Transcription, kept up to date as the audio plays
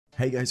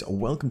Hey guys,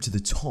 welcome to the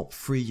top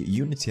 3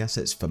 Unity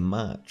assets for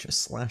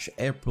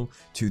March/April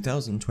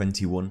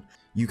 2021.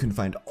 You can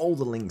find all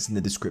the links in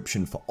the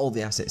description for all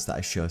the assets that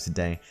I show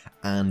today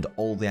and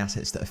all the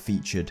assets that are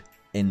featured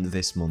in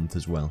this month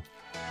as well.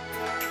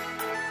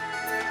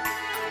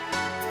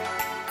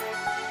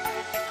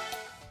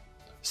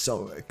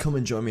 So come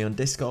and join me on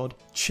Discord,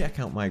 check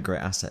out my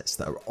great assets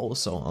that are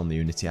also on the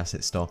Unity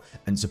Asset Store,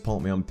 and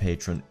support me on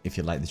Patreon if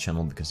you like the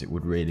channel because it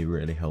would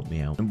really help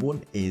me out. And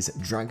one is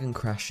Dragon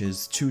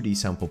Crash's 2D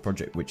sample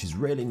project, which is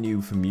really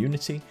new from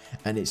Unity,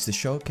 and it's the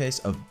showcase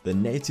of the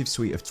native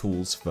suite of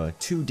tools for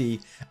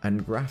 2D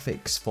and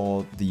graphics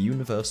for the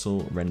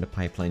universal render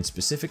pipeline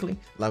specifically.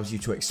 Allows you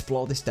to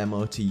explore this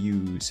demo to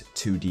use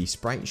 2D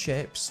sprite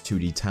shapes,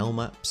 2D tile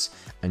maps,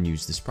 and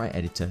use the sprite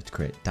editor to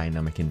create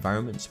dynamic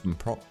environments and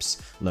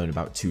props, learn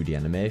about 2D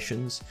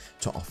animations,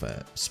 to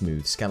offer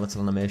smooth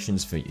skeletal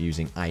animations for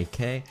using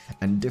IK,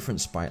 and different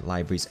sprite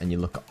libraries, and you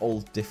look at all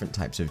different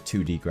types of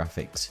 2D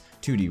graphics,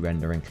 2D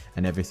rendering,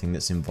 and everything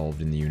that's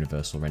involved in the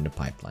universal render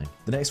pipeline.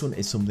 The next one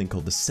is something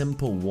called the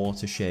Simple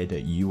Water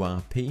Shader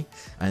URP,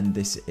 and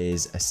this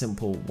is a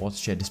simple water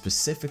shader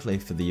specifically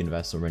for the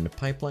universal render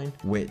pipeline,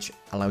 which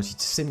allows you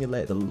to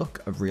simulate the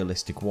look of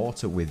realistic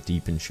water with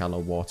deep and shallow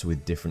water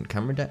with different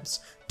camera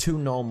depths, 2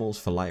 normals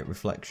for light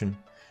reflection,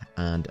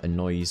 and a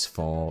noise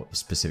for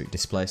specific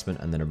displacement,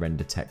 and then a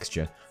render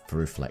texture for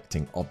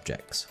reflecting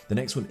objects. The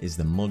next one is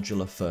the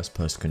Modular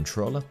first-person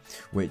controller,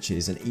 which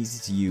is an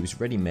easy-to-use,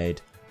 ready-made,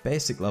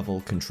 basic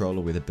level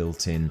controller with a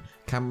built-in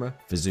camera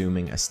for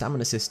zooming, a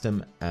stamina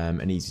system,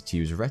 an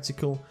easy-to-use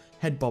reticle,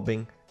 head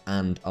bobbing,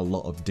 and a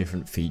lot of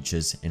different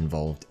features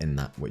involved in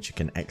that, which you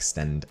can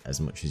extend as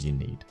much as you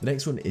need. The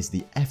next one is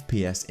the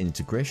FPS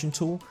Integration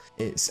Tool.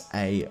 It's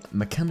a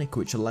mechanic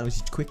which allows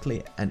you to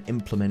quickly and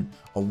implement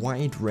a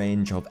wide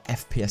range of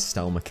FPS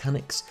style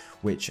mechanics,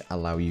 which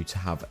allow you to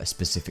have a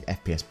specific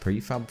FPS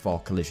prefab for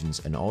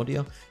collisions and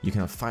audio. You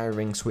can have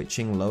firing,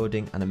 switching,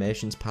 loading,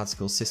 animations,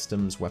 particle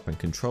systems, weapon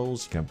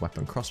controls. You can have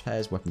weapon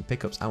crosshairs, weapon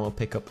pickups, ammo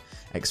pickup,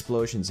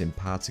 explosions in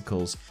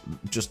particles,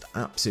 just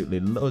absolutely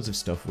loads of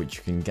stuff which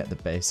you can get the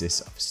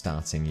basis of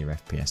starting your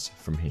FPS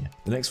from here.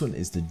 The next one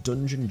is the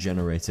Dungeon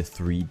Generator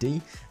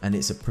 3D, and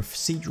it's a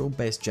procedural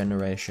based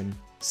generation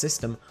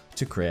system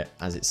to create,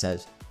 as it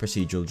says,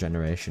 procedural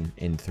generation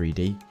in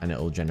 3D, and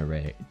it'll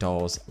generate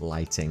doors,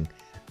 lighting,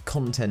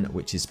 content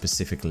which is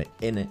specifically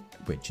in it,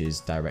 which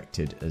is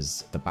directed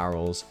as the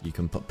barrels. You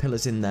can put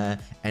pillars in there,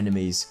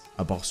 enemies,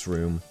 a boss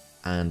room,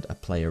 and a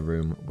player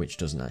room which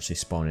doesn't actually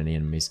spawn any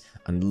enemies,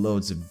 and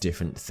loads of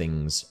different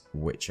things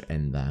which are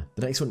in there.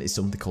 The next one is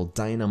something called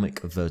Dynamic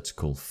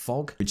Vertical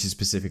Fog, which is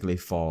specifically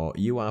for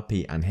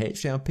URP and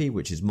HDRP,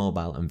 which is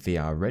mobile and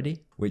VR ready,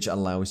 which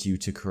allows you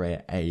to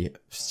create a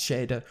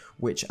shader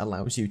which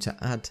allows you to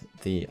add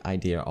the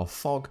idea of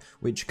fog,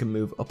 which can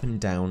move up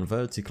and down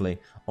vertically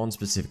on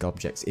specific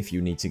objects if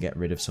you need to get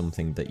rid of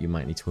something that you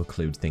might need to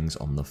occlude things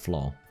on the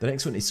floor. The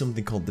next one is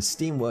something called the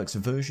Steamworks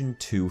version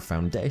 2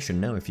 Foundation.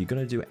 Now, if you're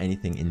going to do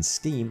anything in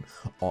Steam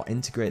or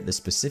integrate the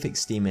specific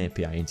Steam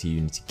API into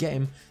Unity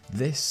game,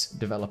 this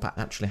developer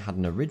actually had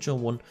an original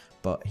one,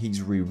 but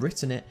he's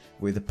rewritten it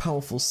with a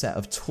powerful set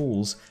of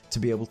tools to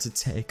be able to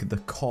take the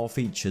core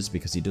features,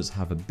 because he does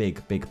have a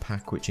big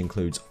pack which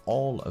includes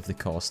all of the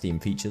core Steam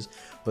features,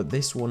 but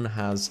this one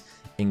has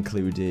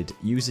included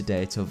user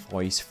data,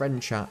 voice,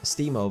 friend chat,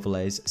 Steam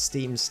overlays,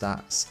 Steam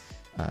stats,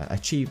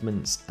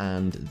 achievements,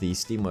 and the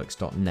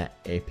Steamworks.net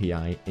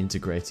API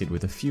integrated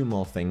with a few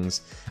more things,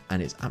 and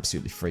it's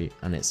absolutely free,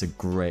 and it's a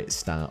great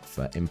start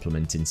for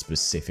implementing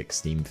specific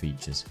Steam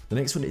features. The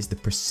next one is the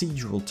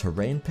Procedural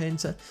Terrain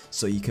Painter,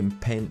 so you can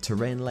paint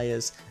terrain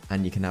layers,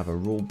 and you can have a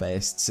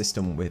rule-based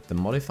system with the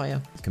modifier.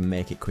 You can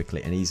make it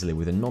quickly and easily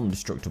with a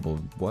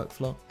non-destructible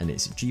workflow, and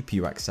it's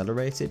GPU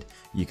accelerated.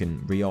 You can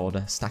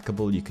reorder,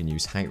 stackable, you can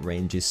use height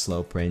ranges,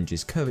 slope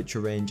ranges, curvature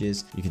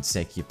ranges. You can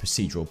take your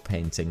procedural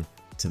painting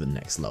to the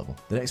next level.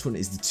 The next one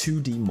is the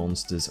 2D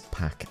Monsters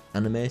Pack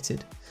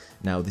Animated.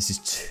 Now, this is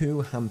 2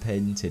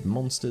 hand-painted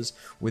monsters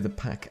with a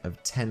pack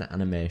of 10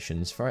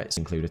 animations for it.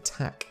 Include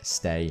attack,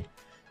 stay,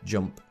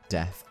 jump,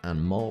 death,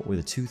 and more, with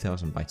a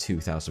 2000 by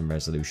 2000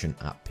 resolution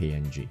at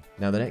PNG.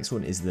 Now, the next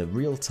one is the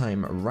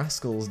Real-Time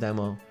Rascals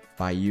demo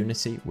by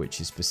Unity,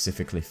 which is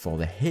specifically for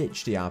the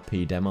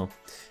HDRP demo,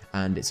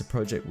 and it's a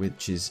project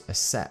which is a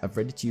set of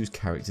ready-to-use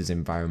characters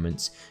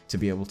environments to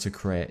be able to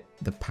create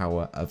the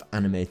power of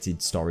animated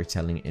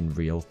storytelling in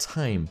real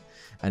time.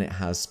 And it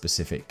has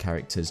specific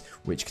characters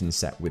which can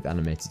set with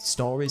animated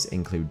stories,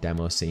 include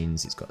demo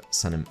scenes, it's got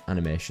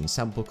animation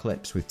sample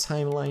clips with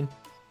timeline,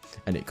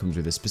 and it comes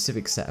with a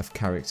specific set of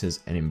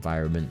characters and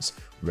environments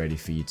ready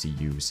for you to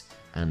use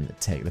and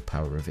take the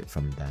power of it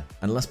from there.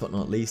 And last but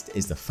not least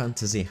is the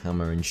Fantasy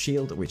Hammer and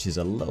Shield, which is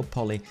a low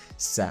poly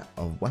set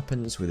of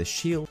weapons with a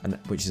shield, and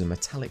which is a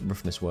metallic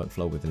roughness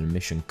workflow with an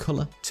emission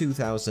color,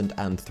 2000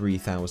 and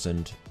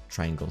 3000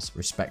 triangles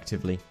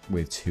respectively,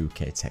 with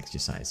 2K texture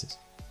sizes.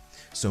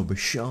 So be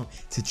sure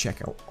to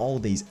check out all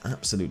these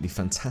absolutely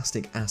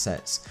fantastic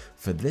assets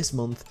for this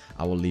month.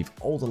 I will leave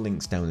all the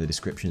links down in the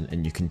description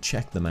and you can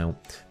check them out.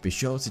 Be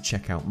sure to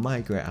check out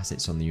my great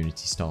assets on the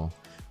Unity store.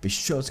 Be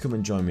sure to come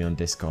and join me on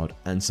Discord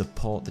and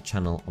support the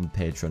channel on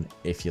Patreon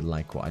if you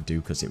like what I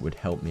do, because it would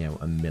help me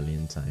out a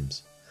million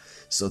times.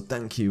 So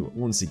thank you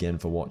once again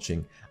for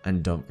watching,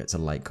 and don't forget to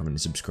like, comment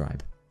and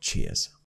subscribe. Cheers.